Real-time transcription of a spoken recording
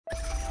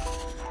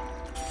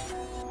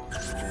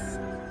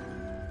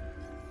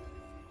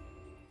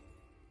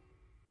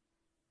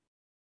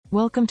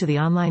Welcome to the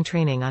online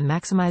training on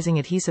maximizing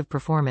adhesive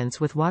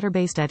performance with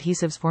water-based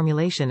adhesives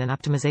formulation and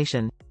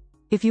optimization.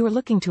 If you are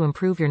looking to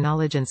improve your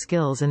knowledge and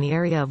skills in the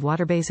area of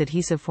water-based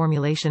adhesive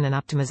formulation and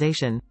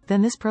optimization,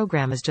 then this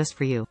program is just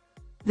for you.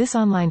 This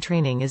online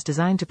training is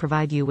designed to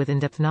provide you with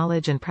in-depth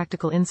knowledge and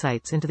practical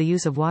insights into the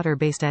use of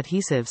water-based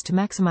adhesives to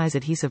maximize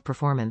adhesive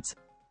performance.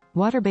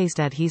 Water-based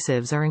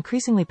adhesives are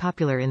increasingly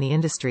popular in the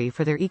industry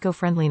for their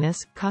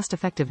eco-friendliness,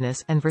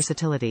 cost-effectiveness, and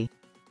versatility.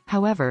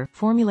 However,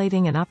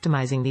 formulating and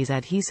optimizing these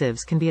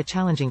adhesives can be a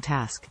challenging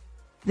task.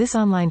 This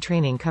online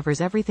training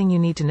covers everything you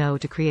need to know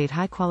to create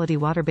high-quality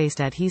water-based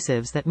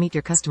adhesives that meet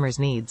your customers'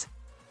 needs.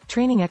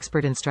 Training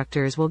expert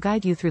instructors will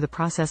guide you through the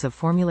process of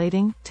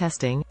formulating,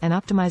 testing, and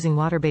optimizing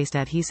water-based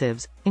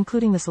adhesives,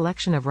 including the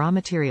selection of raw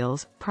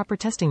materials, proper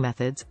testing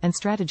methods, and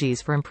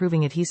strategies for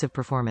improving adhesive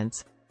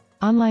performance.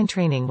 Online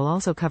training will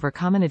also cover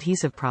common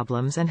adhesive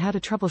problems and how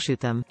to troubleshoot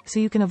them, so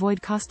you can avoid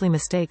costly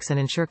mistakes and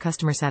ensure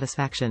customer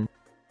satisfaction.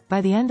 By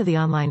the end of the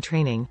online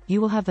training,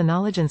 you will have the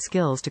knowledge and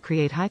skills to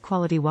create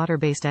high-quality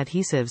water-based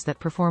adhesives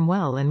that perform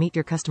well and meet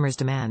your customers'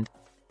 demand.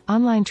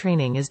 Online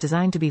training is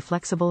designed to be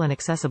flexible and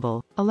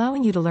accessible,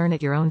 allowing you to learn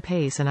at your own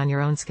pace and on your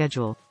own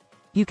schedule.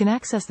 You can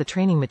access the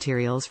training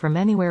materials from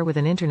anywhere with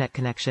an internet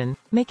connection,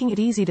 making it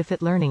easy to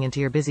fit learning into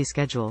your busy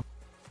schedule.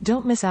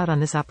 Don't miss out on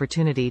this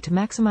opportunity to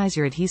maximize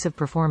your adhesive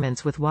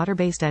performance with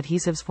water-based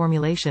adhesives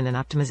formulation and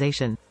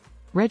optimization.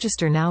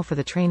 Register now for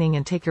the training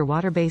and take your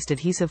water-based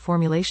adhesive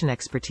formulation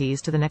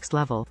expertise to the next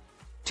level.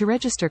 To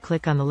register,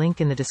 click on the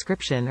link in the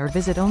description or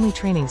visit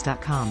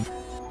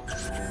OnlyTRAININGS.com.